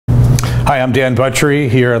Hi, I'm Dan Buttery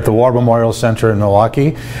here at the War Memorial Center in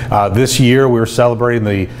Milwaukee. This year we're celebrating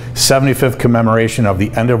the 75th commemoration of the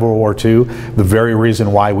end of World War II. The very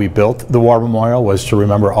reason why we built the War Memorial was to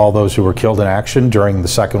remember all those who were killed in action during the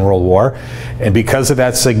Second World War. And because of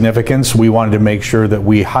that significance, we wanted to make sure that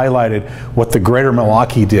we highlighted what the greater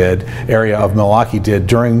Milwaukee area of Milwaukee did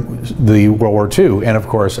during the World War II, and of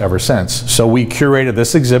course ever since. So we curated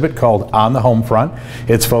this exhibit called On the Homefront.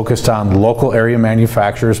 It's focused on local area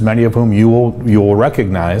manufacturers, many of whom you will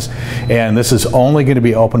recognize, and this is only going to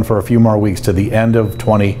be open for a few more weeks to the end of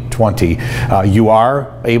 2020. You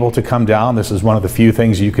are able to come down. This is one of the few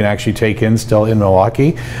things you can actually take in still in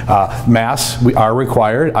Milwaukee. Masks are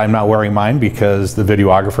required. I'm not wearing mine because the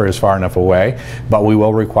videographer is far enough away, but we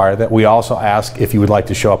will require that. We also ask if you would like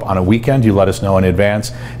to show up on a weekend, you let us know in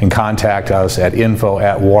advance and contact us at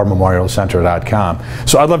info@warmemorialcenter.com.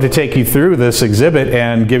 So I'd love to take you through this exhibit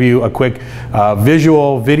and give you a quick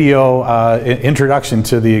visual video introduction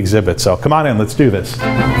to the exhibit. So come on in, let's do this.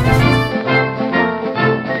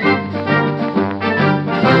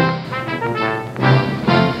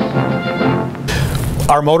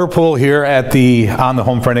 Our motor pool here at the On the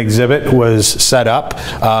Homefront exhibit was set up.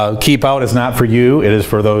 Keep Out is not for you. It is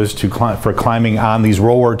for those for climbing on these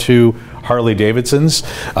World War II Harley Davidsons.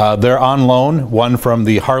 They're on loan, one from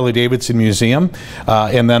the Harley Davidson Museum,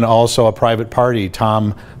 and then also a private party,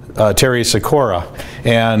 Terry Sikora.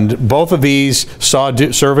 And both of these saw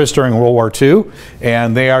service during World War II,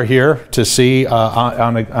 and they are here to see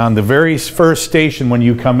on the very first station when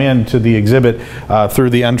you come into the exhibit through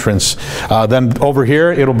the entrance. Then over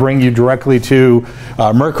here it'll bring you directly to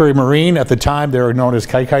Mercury Marine. At the time they were known as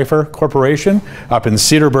Keifer Corporation up in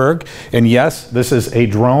Cedarburg. And yes, this is a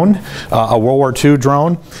drone, a World War II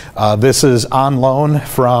drone. This is on loan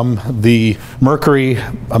from the Mercury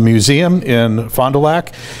Museum in Fond du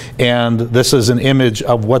Lac. And this is an image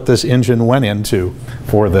of what this engine went into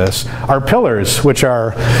for this. Our pillars, which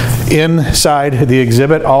are inside the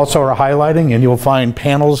exhibit, also are highlighting, and you'll find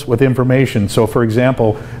panels with information. So for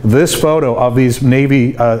example, this photo of these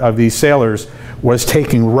these sailors was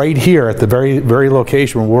taken right here at the very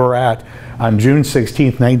location where we're at on June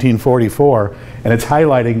 16th, 1944, and it's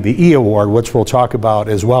highlighting the E Award, which we'll talk about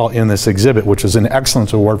as well in this exhibit, which is an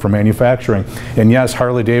Excellence Award for manufacturing. And yes,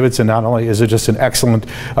 Harley Davidson, not only is it just an excellent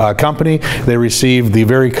company, they received the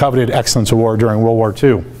very coveted Excellence Award during World War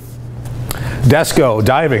II. Desco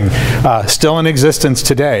Diving, still in existence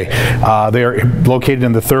today. They are located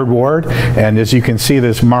in the 3rd Ward, and as you can see,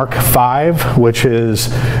 this Mark V, which is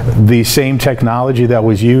the same technology that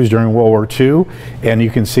was used during World War II, and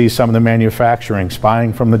you can see some of the manufacturing.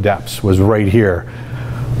 Spying from the Depths was right here.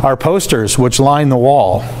 Our posters, which line the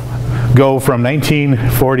wall, go from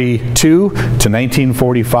 1942 to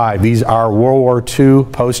 1945. These are World War II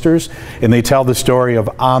posters, and they tell the story of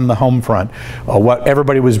On the Homefront, what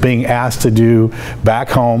everybody was being asked to do back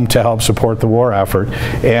home to help support the war effort.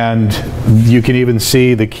 And you can even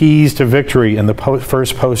see the keys to victory in the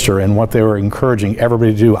first poster and what they were encouraging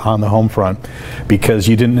everybody to do on the Homefront, because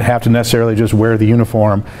you didn't have to necessarily just wear the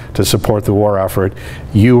uniform to support the war effort.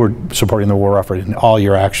 You were supporting the war effort in all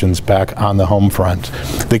your actions back on the Homefront.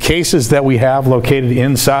 The cases that we have located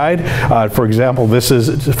inside, for example, this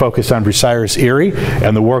is focused on Bucyrus Erie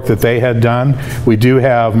and the work that they had done. We do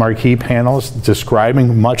have marquee panels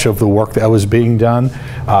describing much of the work that was being done.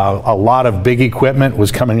 A lot of big equipment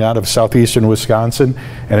was coming out of southeastern Wisconsin,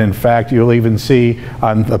 and in fact you'll even see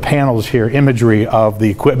on the panels here imagery of the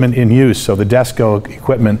equipment in use. So the Desco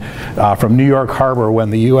equipment from New York Harbor when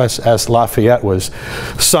the USS Lafayette was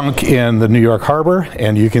sunk in the New York Harbor,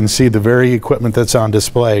 and you can see the very equipment that's on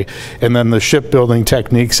display. And then the shipbuilding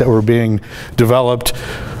techniques that were being developed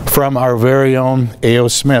from our very own A.O.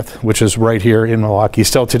 Smith, which is right here in Milwaukee.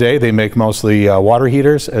 Still today, they make mostly water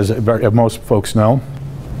heaters, as most folks know.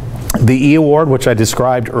 The E Award, which I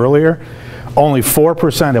described earlier, only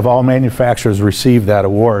 4% of all manufacturers receive that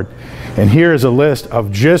award. And here is a list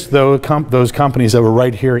of just those companies that were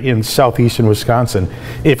right here in southeastern Wisconsin.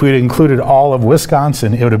 If we'd included all of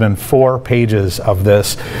Wisconsin, it would have been 4 pages of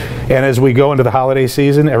this. And as we go into the holiday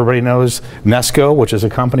season, everybody knows Nesco, which is a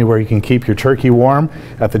company where you can keep your turkey warm.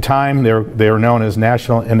 At the time, they were known as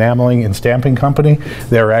National Enameling and Stamping Company.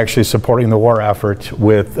 They were actually supporting the war effort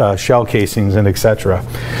with shell casings and etc.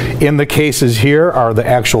 In the cases here are the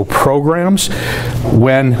actual programs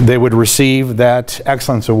when they would receive that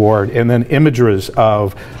Excellence Award, and then images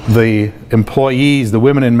of the employees, the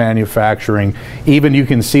women in manufacturing. Even you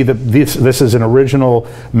can see that this is an original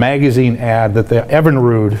magazine ad that the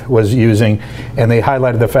Evinrude was using, and they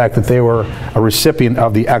highlighted the fact that they were a recipient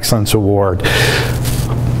of the Excellence Award.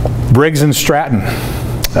 Briggs & Stratton,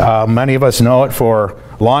 many of us know it for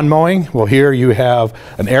Lawn mowing, well, here you have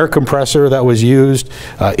an air compressor that was used,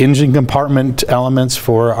 engine compartment elements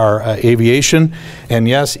for our aviation, and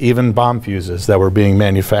yes, even bomb fuses that were being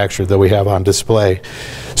manufactured that we have on display.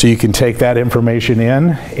 So you can take that information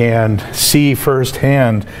in and see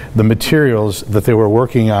firsthand the materials that they were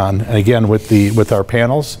working on, again with our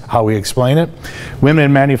panels, how we explain it. Women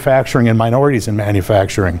in manufacturing and minorities in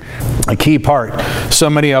manufacturing, a key part.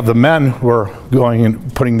 So many of the men were going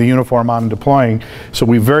and putting the uniform on and deploying, so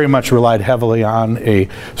we very much relied heavily on a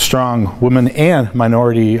strong women and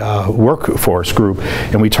minority workforce group,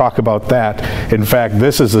 and we talk about that. In fact,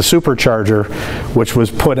 this is the supercharger which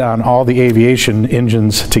was put on all the aviation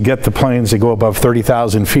engines to get the planes to go above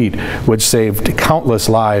 30,000 feet, which saved countless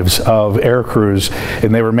lives of air crews,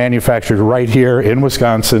 and they were manufactured right here in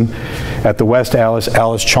Wisconsin at the West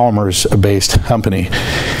Allis Chalmers based company.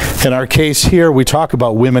 In our case here, we talk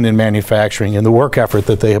about women in manufacturing and the work effort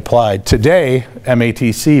that they applied. Today,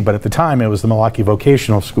 MATC, but at the time it was the Milwaukee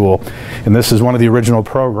Vocational School, and this is one of the original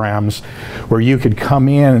programs where you could come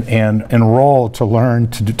in and enroll to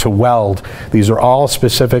learn to weld. These are all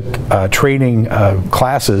specific training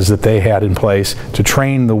classes that they had in place to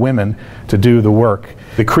train the women to do the work.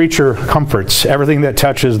 The creature comforts, everything that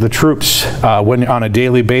touches the troops when on a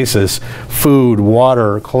daily basis, food,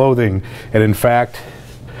 water, clothing, and in fact,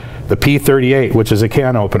 the P-38, which is a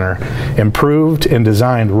can opener, improved and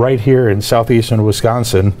designed right here in southeastern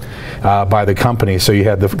Wisconsin by the company. So you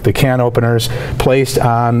had the can openers placed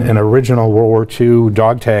on an original World War II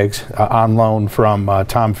dog tags on loan from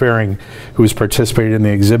Tom Faring, who's participated in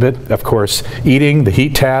the exhibit. Of course, eating, the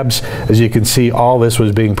heat tabs, as you can see, all this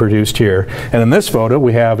was being produced here. And in this photo,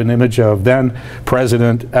 we have an image of then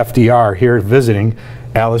President FDR here visiting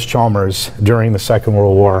Allis Chalmers during the Second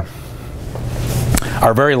World War.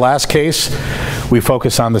 Our very last case, we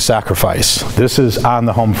focus on the sacrifice. This is on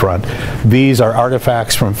the home front. These are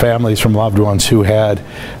artifacts from families, from loved ones who had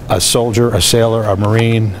a soldier, a sailor, a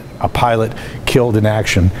Marine, a pilot killed in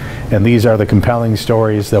action. And these are the compelling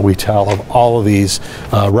stories that we tell of all of these,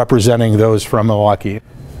 representing those from Milwaukee.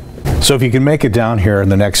 So if you can make it down here in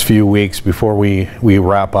the next few weeks before we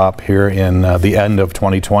wrap up here in the end of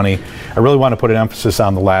 2020, I really want to put an emphasis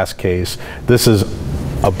on the last case. This is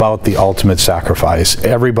about the ultimate sacrifice.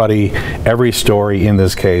 Everybody, every story in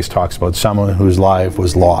this case talks about someone whose life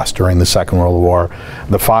was lost during the Second World War.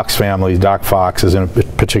 The Fox family, Doc Fox is in a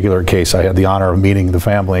particular case. I had the honor of meeting the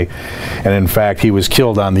family, and in fact he was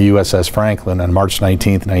killed on the USS Franklin on March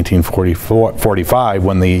 19th, 1945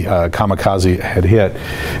 when the kamikaze had hit,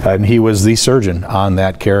 and he was the surgeon on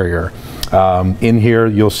that carrier. In here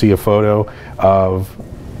you'll see a photo of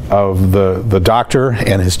the doctor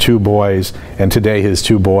and his two boys, and today his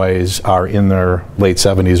two boys are in their late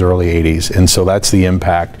 70s, early 80s, and so that's the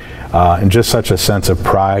impact, and just such a sense of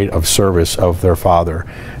pride of service of their father.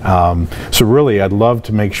 So really, I'd love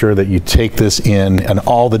to make sure that you take this in and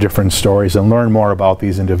all the different stories and learn more about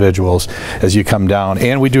these individuals as you come down.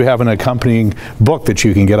 And we do have an accompanying book that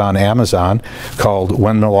you can get on Amazon called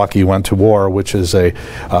When Milwaukee Went to War, which is a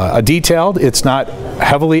detailed, it's not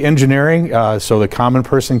heavily engineering, so the common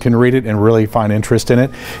person can read it and really find interest in it,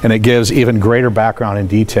 and it gives even greater background and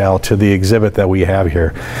detail to the exhibit that we have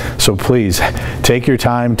here. So please take your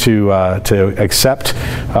time to accept,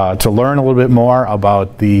 to learn a little bit more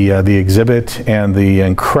about the exhibit and the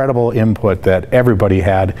incredible input that everybody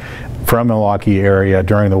had from Milwaukee area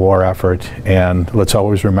during the war effort, and let's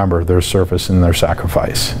always remember their service and their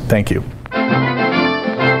sacrifice. Thank you.